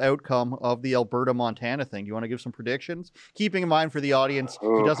actual outcome of the Alberta-Montana thing? Do you want to give some predictions? Keeping in mind for the audience,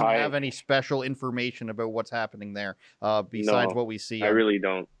 he doesn't have any special information about what's happening there besides what we see. I really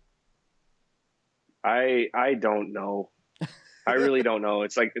don't. I don't know. I really don't know.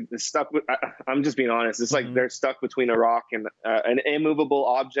 It's like it's stuck with. I'm just being honest. It's like they're stuck between a rock and an immovable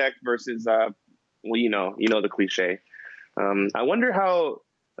object versus, the cliche. I wonder how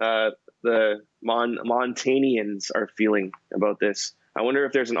the Montanians are feeling about this. I wonder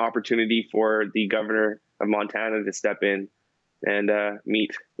if there's an opportunity for the governor of Montana to step in and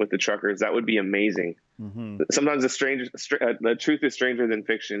meet with the truckers. That would be amazing. Mm-hmm. Sometimes the truth is stranger than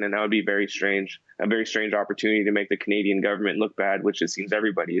fiction, and that would be very strange. A very strange opportunity to make the Canadian government look bad, which it seems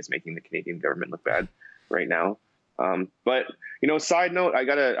everybody is making the Canadian government look bad right now. But side note, I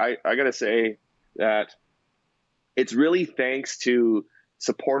gotta say that it's really thanks to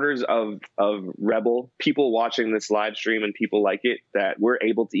supporters of Rebel, people watching this live stream and people like it, that we're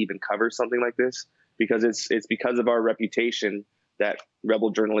able to even cover something like this, because it's because of our reputation that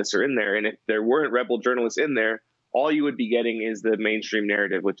Rebel journalists are in there. And if there weren't Rebel journalists in there, all you would be getting is the mainstream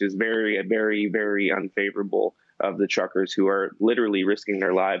narrative, which is very, very, very unfavorable of the truckers who are literally risking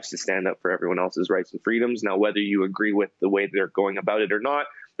their lives to stand up for everyone else's rights and freedoms. Now, whether you agree with the way they're going about it or not,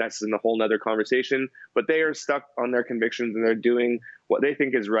 that's in a whole nother conversation, but they are stuck on their convictions and they're doing what they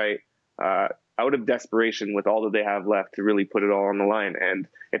think is right out of desperation with all that they have left to really put it all on the line. And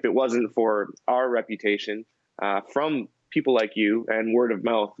if it wasn't for our reputation from people like you and word of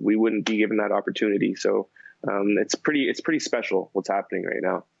mouth, we wouldn't be given that opportunity. So it's pretty special what's happening right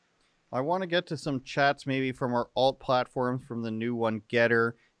now. I want to get to some chats maybe from our alt platforms, from the new one,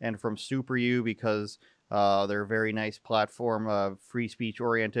 Getter, and from SuperU, because they're a very nice platform, free speech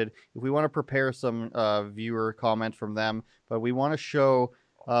oriented. If we want to prepare some viewer comments from them, but we want to show,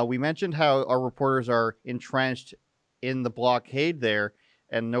 we mentioned how our reporters are entrenched in the blockade there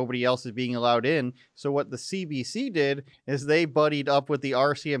and nobody else is being allowed in. So what the CBC did is they buddied up with the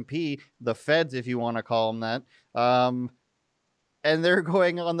RCMP, the feds, if you want to call them that, and they're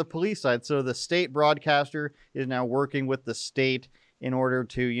going on the police side. So the state broadcaster is now working with the state in order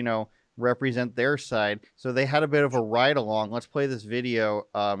to, you know, represent their side. So they had a bit of a ride along. Let's play this video.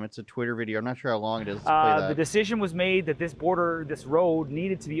 It's a Twitter video. I'm not sure how long it is. Let's play that. The decision was made that this road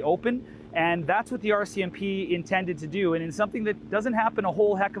needed to be open, and that's what the RCMP intended to do. And in something that doesn't happen a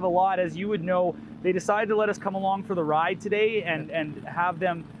whole heck of a lot, as you would know, they decided to let us come along for the ride today and have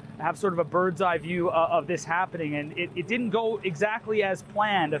them have sort of a bird's eye view of this happening. And it didn't go exactly as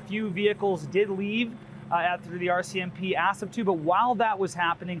planned. A few vehicles did leave after the RCMP asked them to, but while that was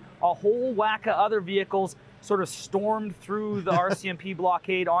happening, a whole whack of other vehicles sort of stormed through the RCMP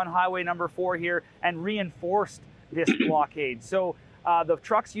blockade on Highway number 4 here and reinforced this blockade. So the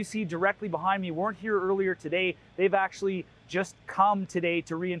trucks you see directly behind me weren't here earlier today. They've actually just come today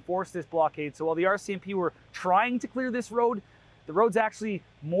to reinforce this blockade. So while the RCMP were trying to clear this road, the road's actually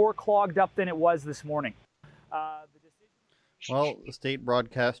more clogged up than it was this morning. Well, the state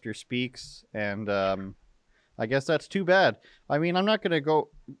broadcaster speaks, and I guess that's too bad. I mean, I'm not going to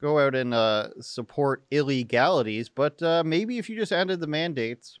go out and support illegalities, but maybe if you just ended the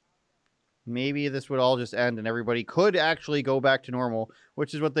mandates, maybe this would all just end and everybody could actually go back to normal,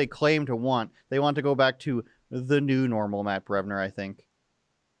 which is what they claim to want. They want to go back to the new normal, Matt Brevner, I think.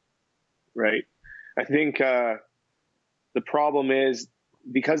 Right. I think the problem is,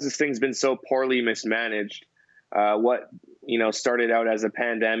 because this thing's been so poorly mismanaged, what started out as a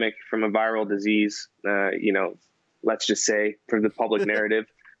pandemic from a viral disease, let's just say, for the public narrative,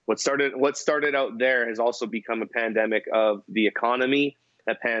 what started out there has also become a pandemic of the economy,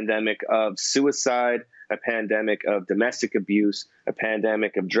 a pandemic of suicide, a pandemic of domestic abuse, a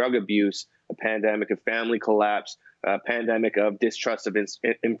pandemic of drug abuse, a pandemic of family collapse, a pandemic of distrust of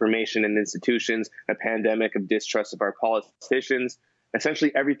information and institutions, a pandemic of distrust of our politicians.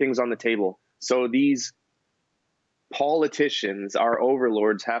 Essentially, everything's on the table. So these politicians, our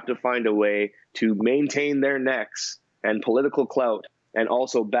overlords, have to find a way to maintain their necks and political clout and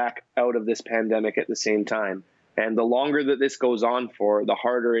also back out of this pandemic at the same time. And the longer that this goes on for, the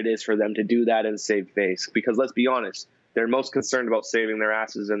harder it is for them to do that and save face. Because let's be honest, they're most concerned about saving their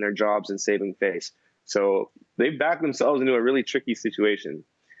asses and their jobs and saving face. So they've backed themselves into a really tricky situation.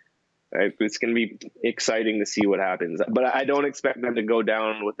 Right? It's going to be exciting to see what happens. But I don't expect them to go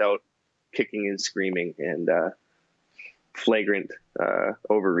down without kicking and screaming and flagrant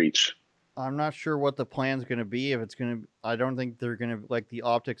overreach. I'm not sure what the plan's going to be. If it's going to, I don't think they're going to like the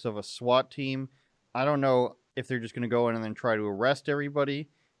optics of a SWAT team. I don't know if they're just going to go in and then try to arrest everybody,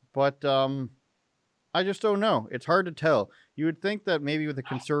 but I just don't know. It's hard to tell. You would think that maybe with a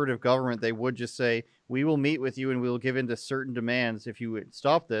conservative government, they would just say, we will meet with you and we will give in to certain demands if you would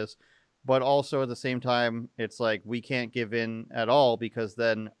stop this. But also at the same time, it's like, we can't give in at all, because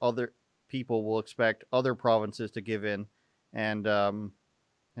then other people will expect other provinces to give in and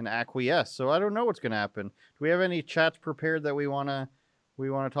acquiesce. So I don't know what's going to happen. Do we have any chats prepared that we want to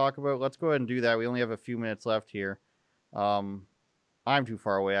talk about? Let's go ahead and do that. We only have a few minutes left here. I'm too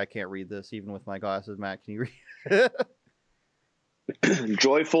far away. I can't read this, even with my glasses. Matt, can you read?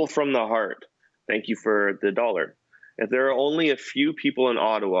 Joyful from the heart. Thank you for the $1. If there are only a few people in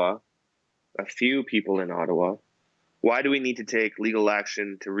Ottawa, why do we need to take legal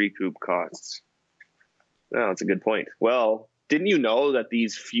action to recoup costs? Oh, that's a good point. Well, didn't you know that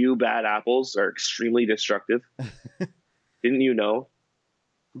these few bad apples are extremely destructive? Didn't you know?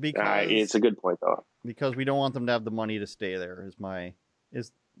 Because it's a good point, though. Because we don't want them to have the money to stay there.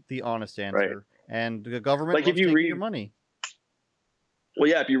 Is the honest answer. Right. And the government like, if you read your money. Well,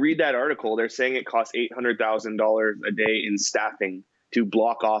 yeah, if you read that article, they're saying it costs $800,000 a day in staffing to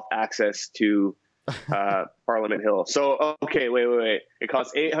block off access to Parliament Hill. So, okay, wait. It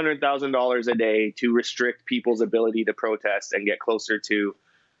costs $800,000 a day to restrict people's ability to protest and get closer to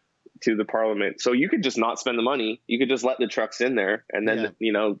the Parliament. So you could just not spend the money. You could just let the trucks in there and then,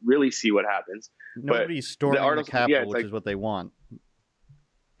 really see what happens. Nobody's storming the Capitol, which is what they want.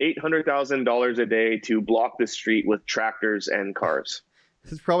 $800,000 a day to block the street with tractors and cars.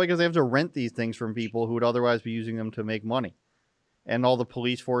 It's probably because they have to rent these things from people who would otherwise be using them to make money. And all the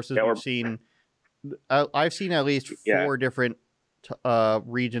police forces we've seen. I've seen at least 4 different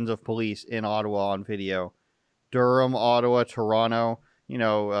regions of police in Ottawa on video. Durham, Ottawa, Toronto.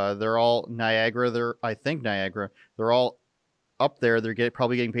 They're all Niagara. I think Niagara. They're all up there. They're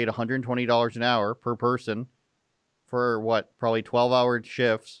probably getting paid $120 an hour per person for what? Probably 12-hour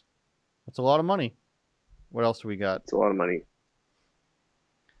shifts. That's a lot of money. What else do we got? It's a lot of money.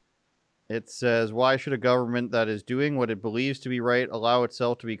 It says, why should a government that is doing what it believes to be right allow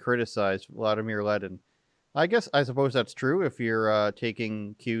itself to be criticized? Vladimir Lenin. I suppose that's true. If you're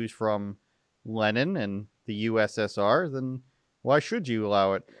taking cues from Lenin and the USSR, then Why should you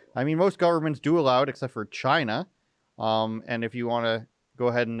allow it? I mean, most governments do allow it, except for China. And if you want to go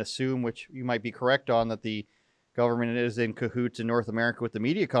ahead and assume, which you might be correct on, that the government is in cahoots in North America with the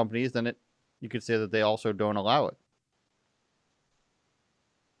media companies, then you could say that they also don't allow it.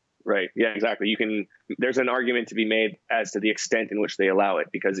 Right. Yeah, exactly. There's an argument to be made as to the extent in which they allow it,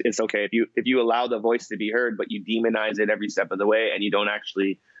 because it's okay if you allow the voice to be heard, but you demonize it every step of the way and you don't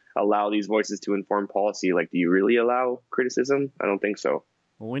actually allow these voices to inform policy. Like, do you really allow criticism? I don't think so.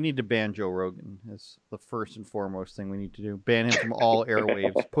 Well, we need to ban Joe Rogan. That's the first and foremost thing we need to do. Ban him from all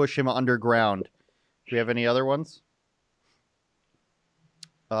airwaves. Push him underground. Do we have any other ones?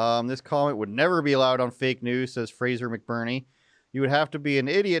 This comment would never be allowed on fake news, says Fraser McBurney. You would have to be an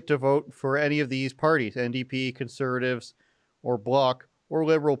idiot to vote for any of these parties, NDP, Conservatives, or Bloc, or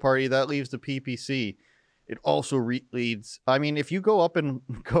Liberal Party. That leaves the PPC. It also leads... I mean, if you go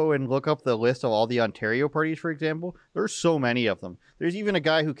and look up the list of all the Ontario parties, for example, there's so many of them. There's even a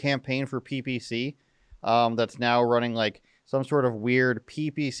guy who campaigned for PPC that's now running like some sort of weird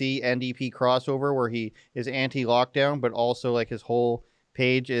PPC NDP crossover where he is anti-lockdown, but also like his whole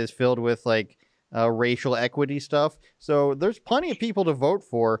page is filled with like racial equity stuff. So there's plenty of people to vote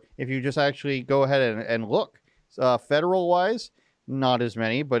for if you just actually go ahead and look. Federal-wise, not as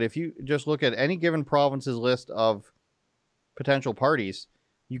many, but if you just look at any given province's list of potential parties,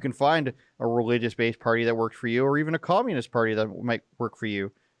 you can find a religious-based party that works for you, or even a communist party that might work for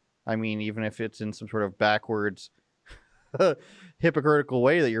you. I mean, even if it's in some sort of backwards, hypocritical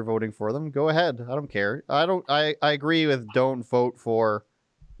way that you're voting for them, go ahead. I don't care. I agree with don't vote for,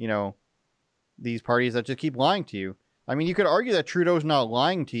 these parties that just keep lying to you. I mean, you could argue that Trudeau's not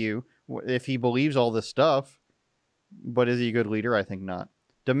lying to you if he believes all this stuff, but is he a good leader? I think not.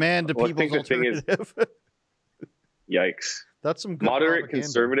 Demand to people's alternative. Yikes. That's some good moderate propaganda.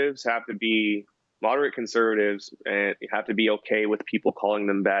 conservatives have to be okay with people calling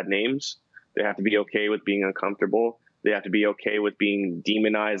them bad names. They have to be okay with being uncomfortable. They have to be okay with being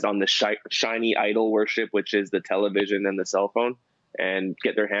demonized on the shiny idol worship, which is the television and the cell phone, and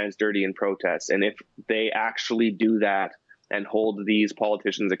get their hands dirty in protest. And if they actually do that and hold these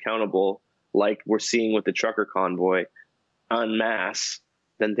politicians accountable, like we're seeing with the trucker convoy en masse,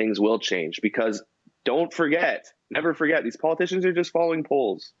 then things will change. Because never forget, these politicians are just following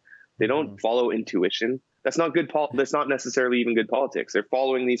polls. They don't follow intuition. That's not good. That's not necessarily even good politics. They're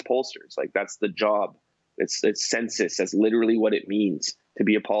following these pollsters. Like, that's the job. It's census. That's literally what it means to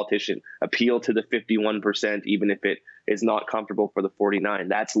be a politician. Appeal to the 51%, even if it is not comfortable for the 49.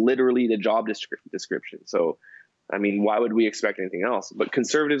 That's literally the job description. So, I mean, why would we expect anything else? But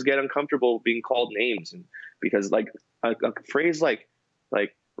conservatives get uncomfortable being called names, and because like a phrase like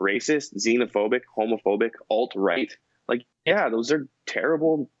racist, xenophobic, homophobic, alt-right, like, yeah, those are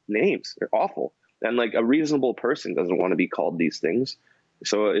terrible names. They're awful. And like a reasonable person doesn't want to be called these things.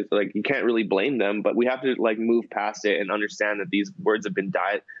 So it's like, you can't really blame them, but we have to like move past it and understand that these words have been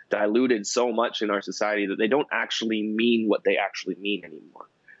diluted so much in our society that they don't actually mean what they actually mean anymore.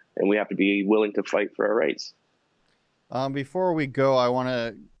 And we have to be willing to fight for our rights. Before we go, I want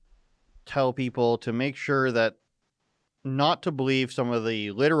to tell people to make sure that not to believe some of the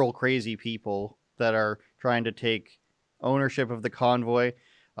literal crazy people that are trying to take ownership of the convoy.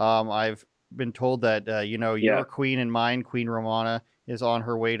 I've been told that, your queen and mine, Queen Romana, is on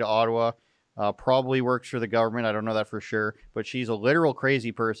her way to Ottawa. Probably works for the government. I don't know that for sure, but she's a literal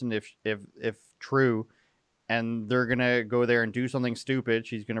crazy person if true. And they're going to go there and do something stupid.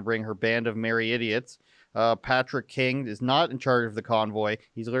 She's going to bring her band of merry idiots. Patrick King is not in charge of the convoy.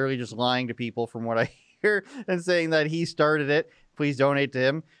 He's literally just lying to people from what I hear and saying that he started it. Please donate to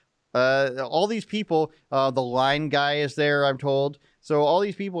him. All these people, the line guy is there, I'm told. So all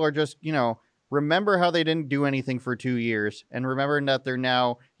these people are just, remember how they didn't do anything for 2 years, and remembering that they're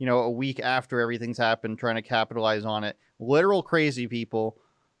now, a week after everything's happened, trying to capitalize on it. Literal crazy people,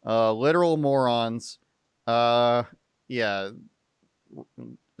 literal morons. Yeah. I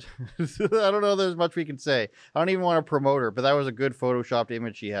don't know if there's much we can say. I don't even want to promote her, but that was a good photoshopped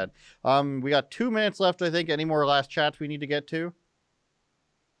image she had. We got 2 minutes left, I think. Any more last chats we need to get to?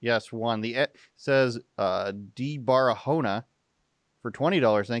 Yes, one. Says D. Barahona for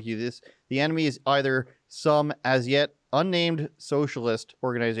 $20. Thank you. The enemy is either some as yet unnamed socialist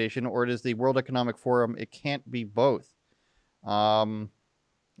organization, or it is the World Economic Forum. It can't be both.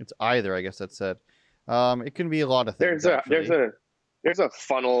 It's either, I guess that said. It can be a lot of things. There's a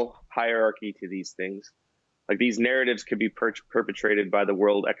funnel hierarchy to these things. Like, these narratives could be perpetrated by the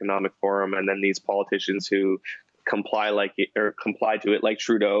World Economic Forum, and then these politicians who comply to it, like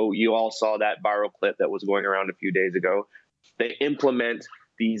Trudeau. You all saw that viral clip that was going around a few days ago. They implement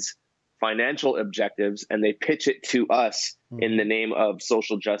these financial objectives, and they pitch it to us in the name of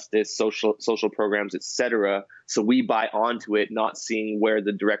social justice, social programs, etc. So we buy onto it, not seeing where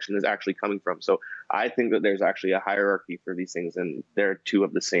the direction is actually coming from. So I think that there's actually a hierarchy for these things, and they're two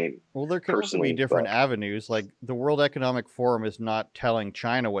of the same. Well, there can also be different avenues. Like the World Economic Forum is not telling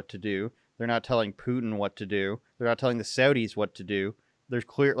China what to do. They're not telling Putin what to do. They're not telling the Saudis what to do. There's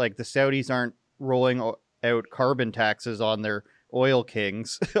clear, like the Saudis aren't rolling out carbon taxes on their oil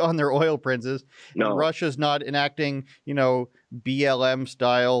kings, on their oil princes. No. And Russia's not enacting, BLM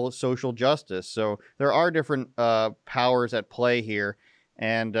style social justice. So there are different powers at play here.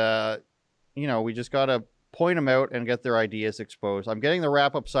 And, we just got to point them out and get their ideas exposed. I'm getting the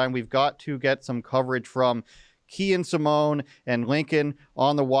wrap-up sign. We've got to get some coverage from Keean Simone and Lincoln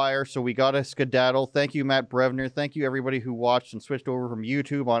on the wire, so we got to skedaddle. Thank you, Matt Brevner. Thank you, everybody who watched and switched over from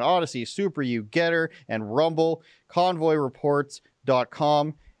YouTube on Odyssey, Super U, Getter, and Rumble,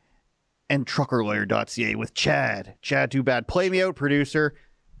 convoyreports.com, and truckerlawyer.ca with Chad. Chad, too bad. Play me out, producer.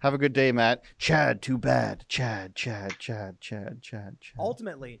 Have a good day, Matt. Chad, too bad. Chad.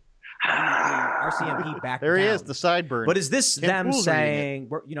 Ultimately, the RCMP back there down. He is, the sideburn. But is this them saying,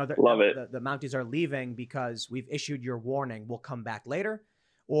 the Mounties are leaving because we've issued your warning, we'll come back later?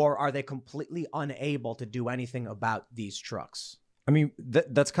 Or are they completely unable to do anything about these trucks? I mean,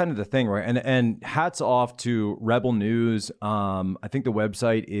 that's kind of the thing, right? And hats off to Rebel News. I think the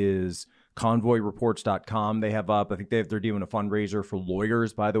website is convoyreports.com. They have up, I think they're doing a fundraiser for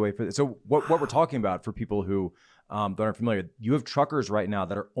lawyers, by the way. So what we're talking about for people who that aren't familiar, you have truckers right now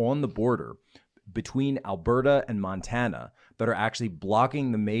that are on the border between Alberta and Montana that are actually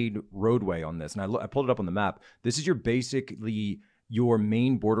blocking the main roadway on this. And I pulled it up on the map. This is your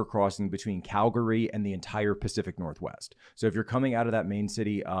main border crossing between Calgary and the entire Pacific Northwest. So if you're coming out of that main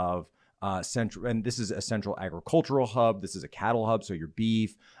city of central, and this is a central agricultural hub, this is a cattle hub, so your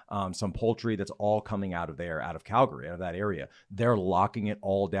beef, some poultry, that's all coming out of there, out of Calgary, out of that area. They're locking it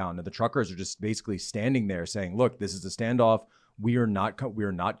all down. And the truckers are just basically standing there saying, look, this is a standoff. We are not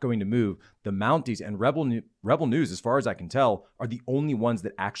going to move. The Mounties and Rebel News, as far as I can tell, are the only ones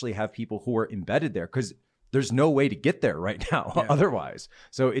that actually have people who are embedded there, because there's no way to get there right now otherwise.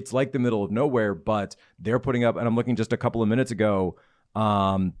 So it's like the middle of nowhere, but they're putting up, and I'm looking just a couple of minutes ago,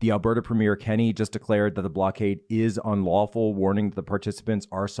 the Alberta Premier Kenney just declared that the blockade is unlawful, warning that the participants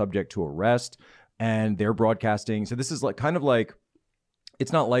are subject to arrest, and they're broadcasting. So this is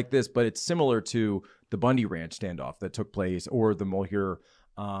it's not like this, but it's similar to the Bundy Ranch standoff that took place, or the Mulhere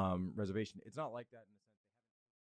reservation. It's not like that.